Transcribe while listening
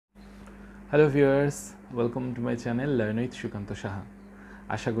Hello viewers, welcome to my channel learn with Sukanta Saha.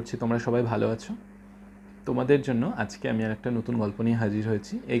 আশা করছি তোমরা সবাই ভালো আছো। তোমাদের জন্য আজকে আমি আর একটা নতুন গল্প নিয়ে হাজির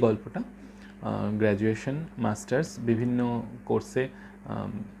হয়েছি। এই গল্পটা গ্র্যাজুয়েশন, মাস্টার্স বিভিন্ন কোর্সে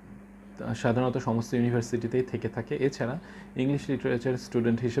সাধারণত সমস্ত ইউনিভার্সিটিতেই থেকে থাকে। এছাড়া ইংলিশ লিটারেচার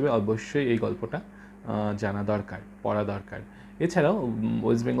স্টুডেন্ট হিসেবে অবশ্যই এই গল্পটা জানা দরকার, পড়া দরকার। এছাড়াও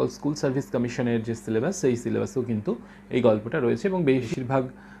ওয়েস্ট বেঙ্গল স্কুল সার্ভিস কমিশনের যে সিলেবাস, সেই সিলেবাসেও কিন্তু এই গল্পটা রয়েছে এবং বেশিরভাগ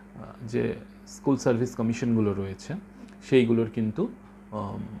যে স্কুল সার্ভিস কমিশনগুলো রয়েছে সেইগুলোর কিন্তু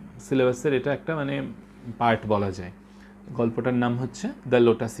সিলেবাসের এটা একটা পার্ট বলা যায়। গল্পটার নাম হচ্ছে দ্য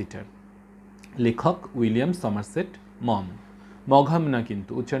লোটাস ইটার। লেখক উইলিয়াম সমারসেট মঘাম না,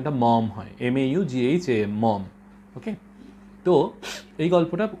 কিন্তু উচ্চারণটা মম হয়, MAUGHAM, মম। ওকে, তো এই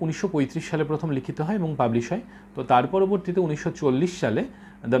গল্পটা 1935 সালে প্রথম লিখিত হয় এবং পাবলিশ হয়। তো তার পরবর্তীতে 1940 সালে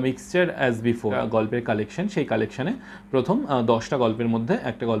দ্য মিক্সচার অ্যাজ বিফোর গল্পের কালেকশন, সেই কালেকশানে প্রথম 10টা গল্পের মধ্যে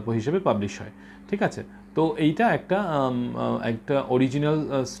একটা গল্প হিসেবে পাবলিশ হয়। ঠিক আছে, তো এইটা একটা অরিজিনাল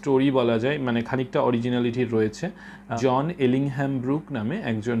স্টোরি বলা যায়, খানিকটা অরিজিনালিটি রয়েছে। জন এলিংহ্যাম ব্রুক নামে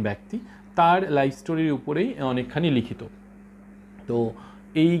একজন ব্যক্তি, তার লাইফ স্টোরির উপরেই অনেকখানি লিখিত। তো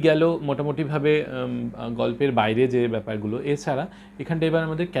এই গেল মোটামুটিভাবে গল্পের বাইরে যে ব্যাপারগুলো। এছাড়া এখানটা এবার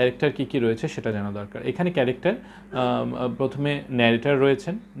আমাদের ক্যারেক্টার কী কী রয়েছে সেটা জানা দরকার। এখানে ক্যারেক্টার প্রথমে ন্যারেটার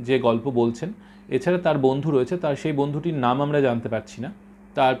রয়েছেন, যে গল্প বলছেন। এছাড়া তার বন্ধু রয়েছে, তার সেই বন্ধুটির নাম আমরা জানতে পারছি না।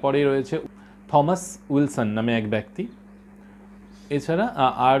 তারপরেই রয়েছে থমাস উইলসন নামে এক ব্যক্তি। এছাড়া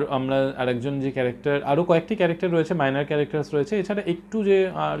আমরা আরেকজন যে ক্যারেক্টার, আরও কয়েকটি ক্যারেক্টার রয়েছে, মাইনার ক্যারেক্টার্স রয়েছে। এছাড়া একটু যে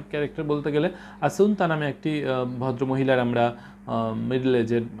আর ক্যারেক্টার বলতে গেলে আসুন্তা নামে একটি ভদ্রমহিলার আমরা মিডল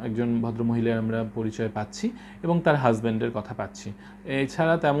এজের একজন ভদ্রমহিলার আমরা পরিচয় পাচ্ছি এবং তার হাজব্যান্ডের কথা পাচ্ছি।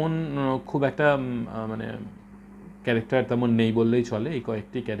 এছাড়া তেমন খুব একটা ক্যারেক্টার তেমন নেই বললেই চলে, এই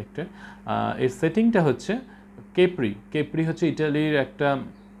কয়েকটি ক্যারেক্টার। এর সেটিংটা হচ্ছে কেপ্রি হচ্ছে ইটালির একটা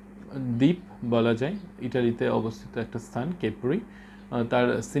দ্বীপ বলা যায়, ইটালিতে অবস্থিত একটা স্থান কেপ্রি। তার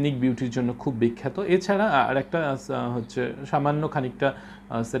সিনিক বিউটির জন্য খুব বিখ্যাত। এছাড়া আর একটা হচ্ছে সামান্য খানিকটা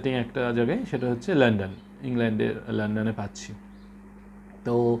সেটিং একটা জায়গায়, সেটা হচ্ছে লন্ডন, ইংল্যান্ডের লন্ডনে পাচ্ছি।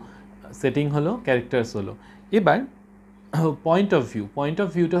 তো সেটিং হলো, ক্যারেক্টার্স হলো। এবার পয়েন্ট অফ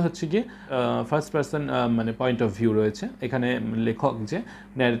ভিউটা হচ্ছে গিয়ে first person, point of view রয়েছে এখানে। লেখক যে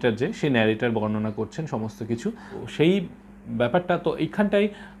ন্যারেটার, সেই ন্যারেটার বর্ণনা করছেন সমস্ত কিছু, সেই ব্যাপারটা। তো এইখানটাই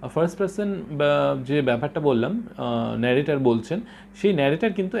ফার্স্ট পার্সন যে ব্যাপারটা বললাম, ন্যারেটার বলছেন, সেই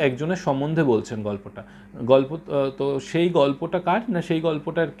ন্যারেটার কিন্তু একজনের সম্বন্ধে বলছেন গল্প। তো সেই গল্পটা কার না, সেই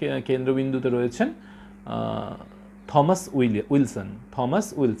গল্পটার কেন্দ্রবিন্দুতে রয়েছেন থমাস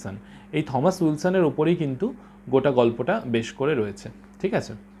উইলসন। এই থমাস উইলসনের ওপরেই কিন্তু গোটা গল্পটা বেশ করে রয়েছে। ঠিক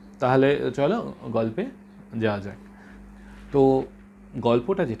আছে, তাহলে চলো গল্পে যাওয়া যাক। তো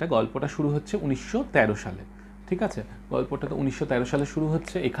গল্পটা শুরু হচ্ছে 1913 সালে। ঠিক আছে, গল্পটা তো 1913 সালে শুরু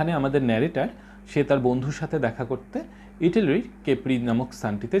হচ্ছে। এখানে আমাদের ন্যারেটার, সে তার বন্ধুর সাথে দেখা করতে ইটালির কেপ্রি নামক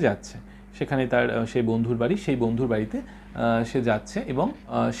স্থানটিতে যাচ্ছে। সেখানে তার সেই বন্ধুর বাড়ি, সেই বন্ধুর বাড়িতে সে যাচ্ছে এবং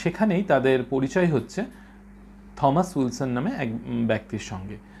সেখানেই তাদের পরিচয় হচ্ছে থমাস উইলসন নামে এক ব্যক্তির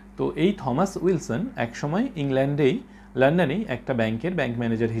সঙ্গে। তো এই থমাস উইলসন একসময় লন্ডনেই একটা ব্যাংক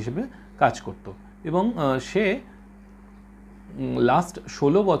ম্যানেজার হিসেবে কাজ করত এবং সে লাস্ট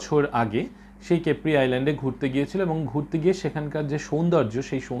 16 বছর আগে সেই কেপ্রি আইল্যান্ডে ঘুরতে গিয়েছিল এবং ঘুরতে গিয়ে সেখানকার যে সৌন্দর্য,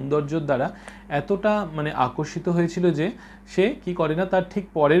 সেই সৌন্দর্যের দ্বারা এতটা আকর্ষিত হয়েছিল যে সে কি করে না, তার ঠিক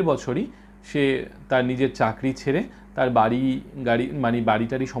পরের বছরই সে তার নিজের চাকরি ছেড়ে তার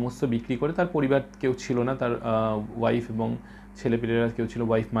বাড়িটারি সমস্ত বিক্রি করে, তার পরিবার কেউ ছিল না, তার ওয়াইফ এবং ছেলেপিলেরা কেউ ছিল,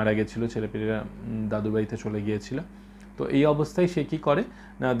 ওয়াইফ মারা গেছিলো, ছেলেপিলেরা দাদুর বাড়িতে চলে গিয়েছিল। তো এই অবস্থায় সে কী করে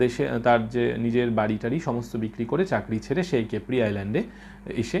না, দেশে তার যে নিজের বাড়িটারি সমস্ত বিক্রি করে চাকরি ছেড়ে সেই কেপ্রি আইল্যান্ডে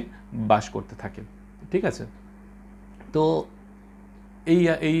এসে বাস করতে থাকে। ঠিক আছে, তো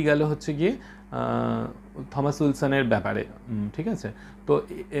এই গেল হচ্ছে গিয়ে থমাস উইলসনের ব্যাপারে। ঠিক আছে, তো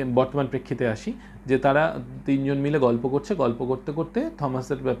বর্তমান প্রেক্ষিতে আসি যে তারা তিনজন মিলে গল্প করতে করতে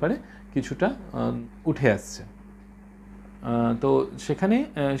থমাসের ব্যাপারে কিছুটা উঠে আসছে। তো সেখানে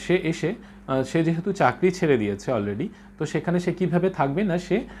সে যেহেতু চাকরি ছেড়ে দিয়েছে অলরেডি, তো সেখানে সে কীভাবে থাকবে না,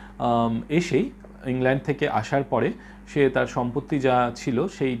 সে এসেই ইংল্যান্ড থেকে আসার পরে সে তার সম্পত্তি যা ছিল,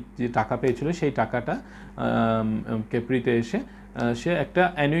 সেই যে টাকা পেয়েছিল, সেই টাকাটা কেপ্রিতে এসে সে একটা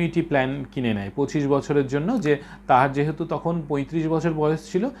অ্যানুইটি প্ল্যান কিনে নেয় 25 বছরের জন্য। যে তার যেহেতু তখন 35 বছর বয়স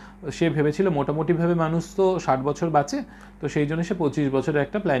ছিল, সে ভেবেছিল মোটামুটিভাবে মানুষ তো 60 বছর বাঁচে, তো সেই জন্য সে 25 বছরের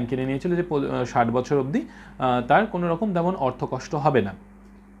একটা প্ল্যান কিনে নিয়েছিল যে 60 বছর অবধি তার কোনো রকম তেমন অর্থকষ্ট হবে না।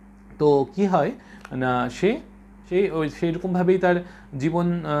 তো কি হয় না, সেইরকমভাবেই তার জীবন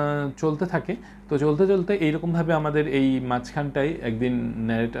চলতে থাকে। তো চলতে এইরকমভাবে আমাদের এই মাঝখানটায় একদিন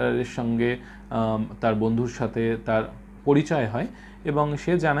ন্যারেটারের সঙ্গে তার বন্ধুর সাথে তার পরিচয় হয় এবং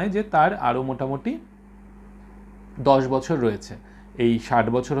সে জানায় যে তার আরও মোটামুটি 10 বছর রয়েছে, এই 60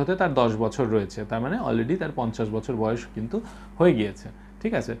 বছর হতে তার 10 বছর রয়েছে, তার মানে অলরেডি তার 50 বছর বয়স কিন্তু হয়ে গিয়েছে।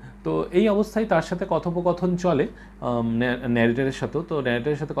 ঠিক আছে, তো এই অবস্থায় তার সাথে কথোপকথন চলে ন্যারেটারের সাথেও। তো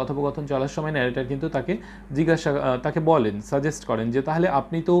ন্যারেটারের সাথে কথোপকথন চলার সময় ন্যারেটার কিন্তু তাকে বলেন, সাজেস্ট করেন যে তাহলে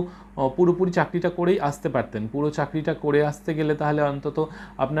আপনি তো পুরোপুরি চাকরিটা করেই আসতে পারতেন, পুরো চাকরিটা করে আসতে গেলে তাহলে অন্তত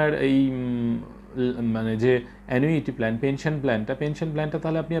আপনার এই মানে যে অ্যানুইটি প্ল্যান, পেনশন প্ল্যানটা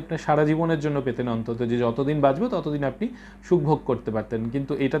তাহলে আপনি আপনার সারা জীবনের জন্য পেতেন, অন্তত যে যতদিন বাঁচবে ততদিন আপনি সুখভোগ করতে পারতেন।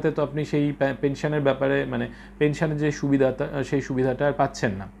 কিন্তু এটাতে তো আপনি সেই পেনশনের ব্যাপারে মানে পেনশনের যে সুবিধাটা, সেই সুবিধাটা আর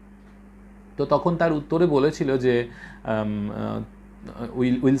পাচ্ছেন না। তো তখন তার উত্তরে বলেছিল যে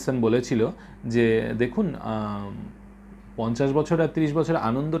উইলসন বলেছিল যে দেখুন 50 বছর আর 30 বছর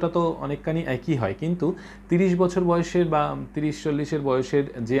আনন্দটা তো অনেকখানি একই হয়, কিন্তু 30 বছর বয়সের বা 30-40 বয়সের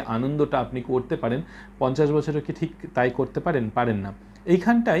যে আনন্দটা আপনি করতে পারেন 50 বছরে কি ঠিক তাই করতে পারেন না।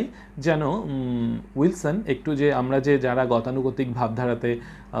 এইখানটাই যেন উইলসন একটু যে আমরা যে যারা গতানুগতিক ভাবধারাতে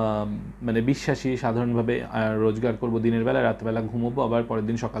মানে বিশ্বাসী, সাধারণভাবে রোজগার করব দিনের বেলা, রাতবেলা ঘুমোবো, আবার পরের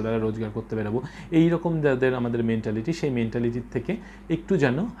দিন সকালবেলা রোজগার করতে বেরোবো, এইরকম যাদের আমাদের মেন্টালিটি, সেই মেন্টালিটির থেকে একটু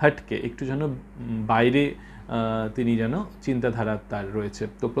যেন হাটকে, একটু যেন বাইরে তিনি যেন চিন্তাধারা তার রয়েছে।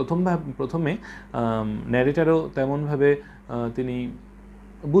 তো প্রথমে ন্যারেটারও তেমনভাবে তিনি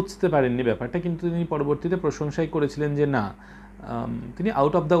বুঝতে পারেননি ব্যাপারটা, কিন্তু তিনি পরবর্তীতে প্রশংসাই করেছিলেন যে না, তিনি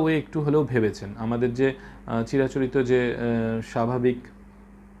আউট অফ দ্য ওয়ে একটু হলেও ভেবেছেন, আমাদের যে চিরাচরিত যে স্বাভাবিক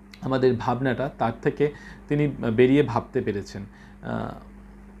আমাদের ভাবনাটা তার থেকে তিনি বেরিয়ে ভাবতে পেরেছেন।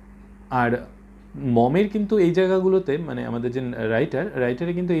 আর মমের কিন্তু এই জায়গাগুলোতে মানে আমাদের যে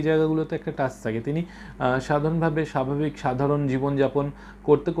রাইটারে কিন্তু এই জায়গাগুলোতে একটা টাচ থাকে। তিনি সাধারণভাবে সাধারণ জীবনযাপন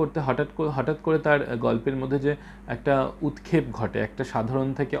করতে করতে হঠাৎ করে তার গল্পের মধ্যে যে একটা উৎক্ষেপ ঘটে, একটা সাধারণ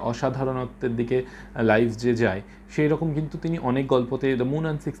থেকে অসাধারণত্বের দিকে লাইফ যে যায়, সেই রকম কিন্তু তিনি অনেক গল্পতে, দ্য মুন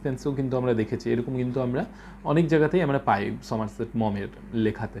অ্যান্ড সিক্সপেন্সেও কিন্তু আমরা দেখেছি, এরকম কিন্তু আমরা অনেক জায়গাতেই আমরা পাই সমারসেট মমের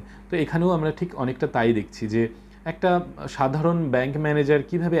লেখাতে। তো এখানেও আমরা ঠিক অনেকটা তাই দেখছি যে একটা সাধারণ ব্যাংক ম্যানেজার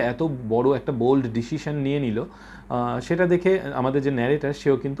কিভাবে এত বড় একটা বোল্ড ডিসিশন নিয়ে নিল, সেটা দেখে আমাদের যে ন্যারেটার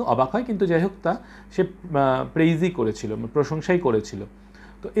সেও কিন্তু অবাক হয়, কিন্তু যাই হোক সে প্রেইজই করেছিল, প্রশংসাই করেছিল।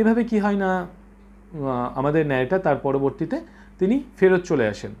 তো এভাবে কি হয় না, আমাদের ন্যারেটার তার পরবর্তীতে তিনি ফেরত চলে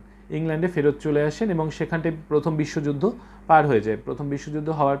আসেন, ইংল্যান্ডে ফেরত চলে আসেন এবং সেখানটায় প্রথম বিশ্বযুদ্ধ পার হয়ে যায়। প্রথম বিশ্বযুদ্ধ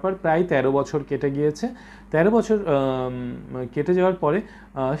হওয়ার পর প্রায় 13 বছর কেটে গিয়েছে। 13 বছর কেটে যাওয়ার পরে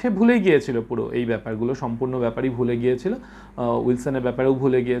সে ভুলে গিয়েছিল পুরো এই ব্যাপারগুলো, সম্পূর্ণ ব্যাপারই ভুলে গিয়েছিল, উইলসনের ব্যাপারেও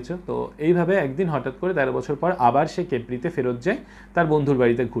ভুলে গিয়েছে। তো এইভাবে একদিন হঠাৎ করে 13 বছর পর আবার সে কেপ্রিতে ফেরত যায় তার বন্ধুর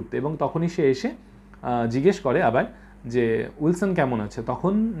বাড়িতে ঘুরতে, এবং তখনই সে এসে জিজ্ঞেস করে আবার যে উইলসন কেমন আছে।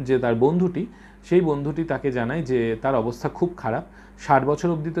 তখন যে তার বন্ধুটি, সেই বন্ধুটি তাকে জানায় যে তার অবস্থা খুব খারাপ, 60 বছর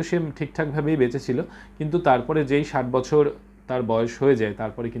অবধি তো সে ঠিকঠাকভাবেই বেঁচে ছিল, কিন্তু তারপরে যেই 60 বছর তার বয়স হয়ে যায়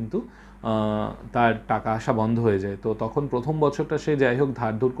তারপরে কিন্তু তার টাকা আসা বন্ধ হয়ে যায়। তো তখন প্রথম বছরটা সে যাই হোক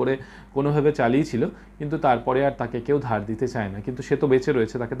ধার করে কোনোভাবে চালিয়েছিল, কিন্তু তারপরে আর তাকে কেউ ধার দিতে চায় না, কিন্তু সে তো বেঁচে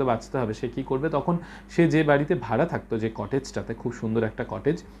রয়েছে, তাকে তো বাঁচতে হবে, সে কী করবে। তখন সে যে বাড়িতে ভাড়া থাকতো, যে কটেজটাতে, খুব সুন্দর একটা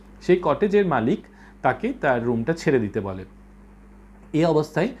কটেজ, সেই কটেজের মালিক তাকে তার রুমটা ছেড়ে দিতে বলে। এই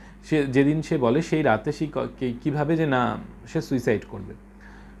অবস্থায় সে যেদিন সে বলে সেই রাতে সে কীভাবে যে না সে সুইসাইড করবে,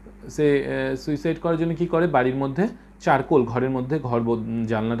 সে সুইসাইড করার জন্য কী করে, বাড়ির মধ্যে চারকোল, ঘরের মধ্যে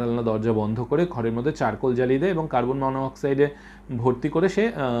জানলা টালনা দরজা বন্ধ করে ঘরের মধ্যে চারকোল জ্বালিয়ে দেয় এবং কার্বন মনোঅক্সাইডে ভর্তি করে সে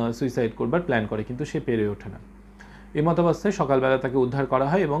সুইসাইড করবার প্ল্যান করে, কিন্তু সে পেরে ওঠে না। এই মতাবস্থায় সকালবেলা তাকে উদ্ধার করা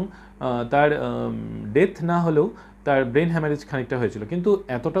হয় এবং তার ডেথ না হলেও তার ব্রেন হ্যামারেজ খানিকটা হয়েছিল, কিন্তু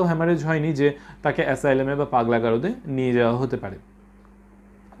এতটাও হ্যামারেজ হয়নি যে তাকে অ্যাসাইলামে বা পাগলাগারদে নিয়ে যাওয়া হতে পারে।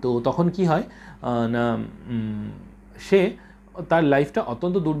 তো তখন কি হয় না, সে তার লাইফটা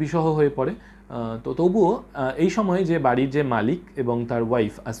অত্যন্ত দুর্বিষহ হয়ে পড়ে। তো তবুও এই সময় যে বাড়ির যে মালিক এবং তার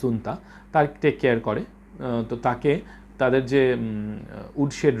ওয়াইফ আসুন্তা তার টেক কেয়ার করে, তো তাকে তাদের যে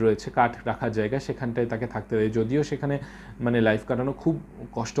উডশেড রয়েছে, কাঠ রাখার জায়গা, সেখানটায় তাকে থাকতে দেয়। যদিও সেখানে মানে লাইফ কাটানো খুব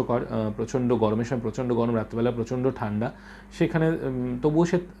কষ্টকর, প্রচণ্ড গরমের সময় প্রচণ্ড গরম, রাত্রিবেলা প্রচণ্ড ঠান্ডা, সেখানে তবুও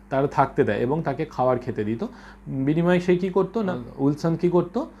সে তারা থাকতে দেয় এবং তাকে খাবার খেতে দিত। বিনিময়ে সে কী করতো না, উইলসন কী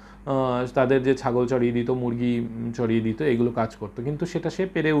করতো, তাদের যে ছাগল চড়িয়ে দিত, মুরগি চড়িয়ে দিত, এগুলো কাজ করতো, কিন্তু সেটা সে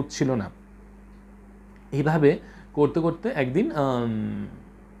পেরে উঠছিল না। এইভাবে করতে করতে একদিন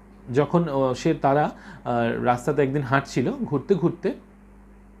যখন তারা রাস্তাতে একদিন হাঁটছিল, ঘুরতে ঘুরতে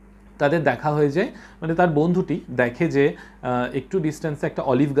তাদের দেখা হয়ে যায়, মানে তার বন্ধুটি দেখে যে একটু ডিস্টেন্সে একটা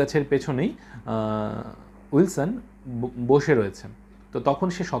অলিভ গাছের পেছনেই উইলসন বসে রয়েছে। তো তখন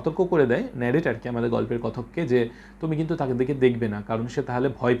সে সতর্ক করে দেয় ন্যারেটারকে, আমাদের গল্পের কথককে, যে তুমি কিন্তু তাকে দেখে দেখবে না, কারণ সে তাহলে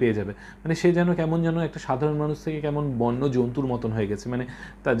ভয় পেয়ে যাবে। মানে সে যেন কেমন যেন একটা সাধারণ মানুষ থেকে কেমন বন্য জন্তুর মতন হয়ে গেছে, মানে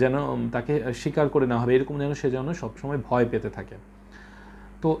তা যেন তাকে শিকার করে না হবে, এরকম যেন সে যেন সবসময় ভয় পেতে থাকে।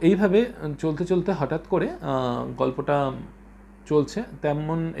 তো এইভাবে চলতে চলতে হঠাৎ করে গল্পটা চলছে,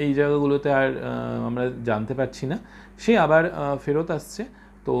 তেমন এই জায়গাগুলোতে আর আমরা জানতে পারছি না। সে আবার ফেরত আসছে।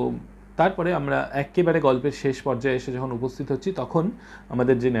 তো তারপরে আমরা একেবারে গল্পের শেষ পর্যায়ে এসে যখন উপস্থিত হচ্ছি, তখন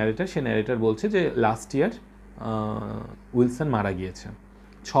আমাদের যে ন্যারেটার, সে ন্যারেটার বলছে যে লাস্ট ইয়ার উইলসন মারা গিয়েছে।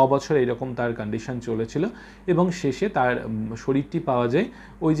 6 বছর এইরকম তার কন্ডিশন চলেছিল, এবং শেষে তার শরীরটি পাওয়া যায়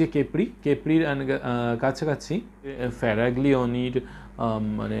ওই যে কেপ্রির কাছাকাছি ফ্যারাগ্লিওনির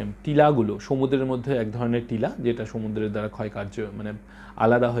মানে টিলাগুলো, সমুদ্রের মধ্যে এক ধরনের টিলা, যেটা সমুদ্রের দ্বারা ক্ষয়কার্য মানে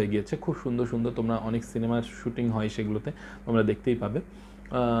আলাদা হয়ে গিয়েছে। খুব সুন্দর সুন্দর, তোমরা অনেক সিনেমার শুটিং হয় সেগুলোতে, তোমরা দেখতেই পাবে।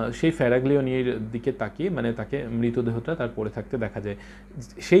 সেই ফ্যারাগ্লিওনির দিকে তাকিয়ে মানে তাকে মৃতদেহটা তার পড়ে থাকতে দেখা যায়।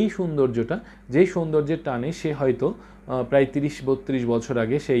 সেই সৌন্দর্যটা, যেই সৌন্দর্যের টানে সে হয়তো প্রায় 30-32 বছর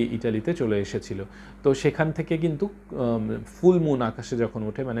আগে সেই ইটালিতে চলে এসেছিল। তো সেখান থেকে কিন্তু ফুল মুন আকাশে যখন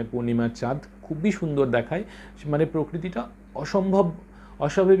ওঠে, মানে পূর্ণিমার চাঁদ খুবই সুন্দর দেখায়, মানে প্রকৃতিটা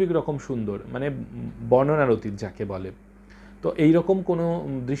অস্বাভাবিক রকম সুন্দর, মানে বর্ণনার অতীত যাকে বলে। তো এইরকম কোনো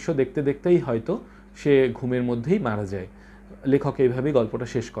দৃশ্য দেখতে দেখতেই হয়তো সে ঘুমের মধ্যেই মারা যায়। লেখক এইভাবেই গল্পটা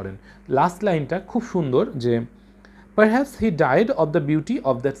শেষ করেন। লাস্ট লাইনটা খুব সুন্দর, যে perhaps he died of the beauty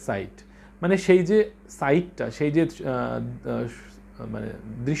of that site. মানে সেই যে সাইটটা, সেই যে মানে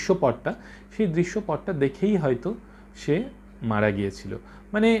দৃশ্যপটটা, সেই দৃশ্যপটটা দেখেই হয়তো সে মারা গিয়েছিল।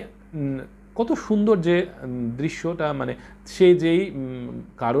 মানে কত সুন্দর যে দৃশ্যটা, মানে সে যেই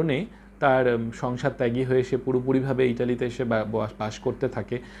কারণে তার সংসার ত্যাগী হয়ে সে পুরোপুরিভাবে ইটালিতে এসে বাস করতে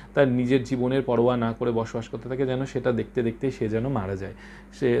থাকে, তার নিজের জীবনের পরোয়া না করে বসবাস করতে থাকে, যেন সেটা দেখতে দেখতেই সে যেন মারা যায়,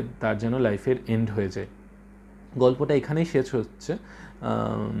 সে তার যেন লাইফের এন্ড হয়ে যায়। গল্পটা এখানেই শেষ হচ্ছে।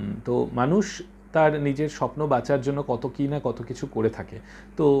 তো মানুষ তার নিজের স্বপ্ন বাঁচার জন্য কত কী না কত কিছু করে থাকে।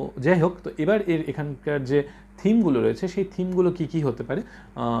 তো যাই হোক, তো এবার এখানকার যে থিমগুলো রয়েছে, সেই থিমগুলো কী কী হতে পারে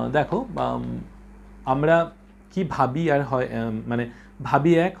দেখো। আমরা কি ভাবি আর হয়, মানে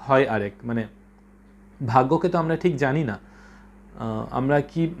ভাবি এক, হয় আরেক, মানে ভাগ্যকে তো আমরা ঠিক জানি না। আমরা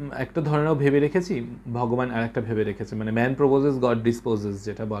কি একটা ধরনেরও ভেবে রেখেছি, ভগবান আর একটা ভেবে রেখেছে, মানে ম্যান প্রপোজেস গড ডিসপোজেস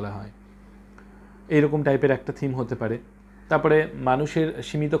যেটা বলা হয়, এইরকম টাইপের একটা থিম হতে পারে। তারপরে মানুষের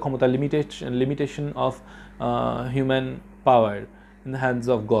সীমিত ক্ষমতা, limitation of human power in the hands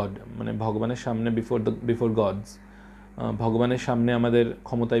of god, মানে ভগবানের সামনে বিফোর গডস, ভগবানের সামনে আমাদের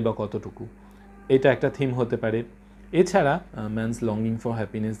ক্ষমতাই বা কতটুকু, এটা একটা থিম হতে পারে। এছাড়া ম্যানস লঙ্গিং ফর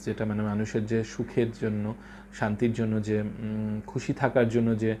হ্যাপিনেস, যেটা মানে মানুষের যে সুখের জন্য, শান্তির জন্য, যে খুশি থাকার জন্য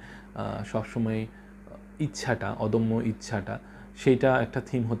যে সবসময় ইচ্ছাটা, অদম্য ইচ্ছাটা, সেইটা একটা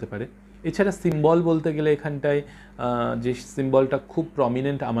থিম হতে পারে। এছাড়া সিম্বল বলতে গেলে এখানটায় যে সিম্বলটা খুব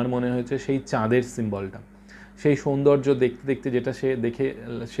প্রমিনেন্ট আমার মনে হয়েছে, সেই চাঁদের সিম্বলটা, সেই সৌন্দর্য দেখতে দেখতে যেটা সে দেখে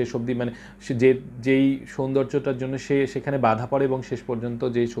শেষ অবধি, মানে সে যেই সৌন্দর্যটার জন্য সে সেখানে বাধা পড়ে এবং শেষ পর্যন্ত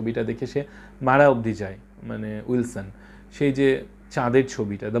যেই ছবিটা দেখে সে মারা অবধি যায়, মানে উইলসন, সেই যে চাঁদের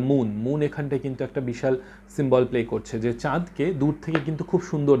ছবিটা, দ্য মুন এখানটায় কিন্তু একটা বিশাল সিম্বল প্লে করছে, যে চাঁদকে দূর থেকে কিন্তু খুব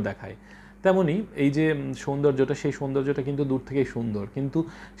সুন্দর দেখায়। তেমনি এই যে সৌন্দর্যটা, সেই সৌন্দর্যটা কিন্তু দূর থেকেই সুন্দর, কিন্তু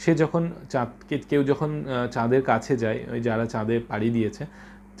সে যখন চাঁদকে, কেউ যখন চাঁদের কাছে যায়, ওই যারা চাঁদে পাড়ি দিয়েছে,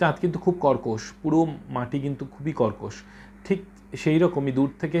 চাঁদ কিন্তু খুব কর্কশ, পুরো মাটি কিন্তু খুবই কর্কশ। ঠিক সেই রকমই দূর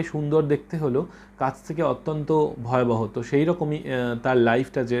থেকে সুন্দর দেখতে হলেও কাছ থেকে অত্যন্ত ভয়াবহ। তো সেই রকমই তার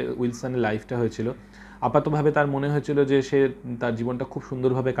লাইফটা, যে উইলসনের লাইফটা হয়েছিল, আপাতভাবে তার মনে হয়েছিল যে সে তার জীবনটা খুব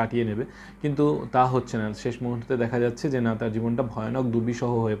সুন্দরভাবে কাটিয়ে নেবে, কিন্তু তা হচ্ছে না। শেষ মুহূর্তে দেখা যাচ্ছে যে না, তার জীবনটা ভয়ানক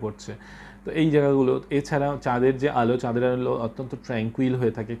দুর্বিষহ হয়ে পড়ছে। তো এই জায়গাগুলো, এছাড়া চাঁদের যে আলো, চাঁদের আলো অত্যন্ত ট্র্যাঙ্কুইল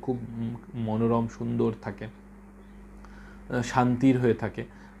হয়ে থাকে, খুব মনোরম সুন্দর থাকে, শান্তির হয়ে থাকে।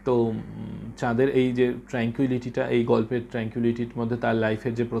 তো চাঁদের এই যে ট্র্যাঙ্কুইলিটিটা, এই গল্পের ট্র্যাঙ্কুইলিটির মধ্যে তার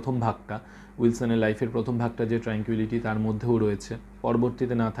লাইফের যে প্রথম ভাগটা, উইলসনের লাইফের প্রথম ভাগটা যে ট্র্যাঙ্কুইলিটি, তার মধ্যেও রয়েছে,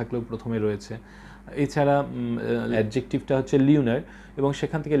 পরবর্তীতে না থাকলেও প্রথমে রয়েছে। এছাড়া অ্যাডজেক্টিভটা হচ্ছে লিউনার, এবং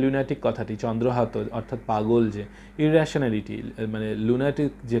সেখান থেকে লুনাটিক কথাটি, চন্দ্রহাত অর্থাৎ পাগল, যে ইররেশনালিটি, মানে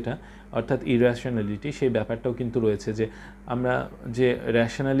লুনাটিক যেটা অর্থাৎ ইররেশনালিটি, সেই ব্যাপারটাও কিন্তু রয়েছে, যে আমরা যে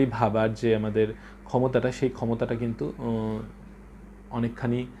র্যাশনালি ভাবার যে আমাদের ক্ষমতাটা, সেই ক্ষমতাটা কিন্তু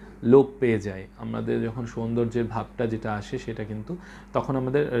অনেকখানি লোপ পেয়ে যায়। আমাদের যখন সৌন্দর্যের ভাবটা যেটা আসে, সেটা কিন্তু তখন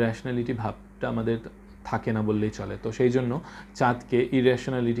আমাদের র্যাশনালিটি ভাবটা আমাদের থাকে না বললেই চলে। তো সেই জন্য চাঁদকে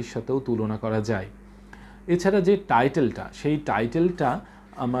ইররেশনালিটির সাথেও তুলনা করা যায়। এছাড়া যে টাইটেলটা, সেই টাইটেলটা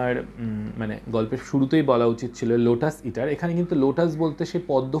আমার মানে গল্পের শুরুতেই বলা উচিত ছিল, লোটাস ইটার। এখানে কিন্তু লোটাস বলতে সে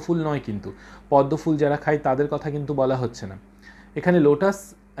পদ্মফুল নয়, কিন্তু পদ্মফুল যারা খায় তাদের কথা কিন্তু বলা হচ্ছে না। এখানে লোটাস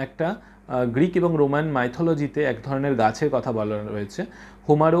একটা গ্রিক এবং রোমান মাইথোলজিতে এক ধরনের গাছের কথা বলা রয়েছে।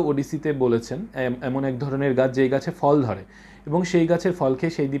 হোমারও ওডিসিতে বলেছেন এমন এক ধরনের গাছ যেই গাছে ফল ধরে এবং সেই গাছের ফল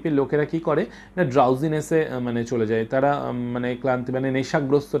খেয়ে সেই দ্বীপের লোকেরা কী করে না ড্রাউজিনেসে মানে চলে যায়, তারা মানে ক্লান্তি মানে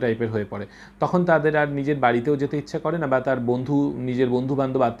নেশাগ্রস্ত টাইপের হয়ে পড়ে। তখন তাদের আর নিজের বাড়িতেও যেতে ইচ্ছা করে না বা তার নিজের বন্ধু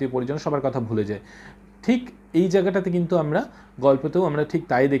বান্ধব আত্মীয় পরিজন সবার কথা ভুলে যায়। ঠিক এই জায়গাটাতে কিন্তু আমরা গল্পতেও আমরা ঠিক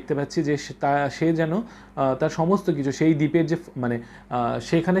তাই দেখতে পাচ্ছি যে সে যেন তার সমস্ত কিছু সেই দ্বীপের যে মানে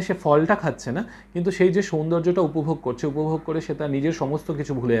সেখানে সে ফলটা খাচ্ছে না, কিন্তু সেই যে সৌন্দর্যটা উপভোগ করে সে তার নিজের সমস্ত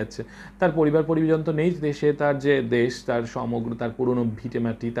কিছু ভুলে যাচ্ছে। তার পরিবার পরিজন তো নেই, সে তার যে দেশ, তার সমগ্র তার পুরনো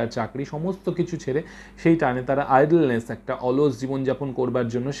ভিটেমাটি, তার চাকরি সমস্ত কিছু ছেড়ে সেই টানে তারা আইডলনেস একটা অলস জীবনযাপন করবার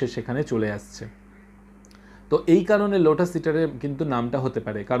জন্য সে সেখানে চলে আসছে। তো এই কারণে লোটাস ইটারের কিন্তু নামটা হতে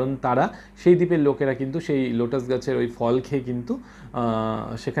পারে, কারণ তারা সেই দ্বীপের লোকেরা কিন্তু সেই লোটাস গাছের ওই ফল খেয়ে কিন্তু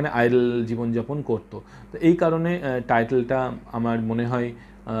সেখানে আইডল জীবনযাপন করতো। তো এই কারণে টাইটেলটা আমার মনে হয়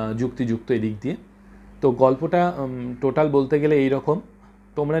যুক্তিযুক্ত এদিক দিয়ে। তো গল্পটা টোটাল বলতে গেলে এই রকম।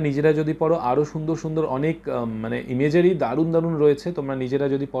 তোমরা নিজেরা যদি পড়ো আরও সুন্দর সুন্দর অনেক মানে ইমেজেরই দারুণ রয়েছে, তোমরা নিজেরা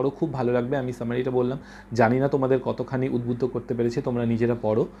যদি পড়ো খুব ভালো লাগবে। আমি সামারিটা বললাম, জানি না তোমাদের কতখানি উদ্বুদ্ধ করতে পেরেছে, তোমরা নিজেরা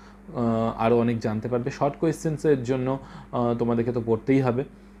পড়ো আরও অনেক জানতে পারবে। শর্ট কোয়েশ্চেন্সের জন্য তোমাদেরকে তো পড়তেই হবে।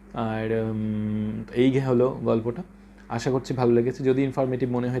 আর এই হলো গল্পটা, আশা করছি ভালো লেগেছে। যদি ইনফরমেটিভ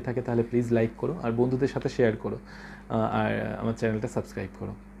মনে হয়ে থাকে তাহলে প্লিজ লাইক করো আর বন্ধুদের সাথে শেয়ার করো আর আমার চ্যানেলটা সাবস্ক্রাইব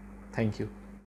করো। Thank you.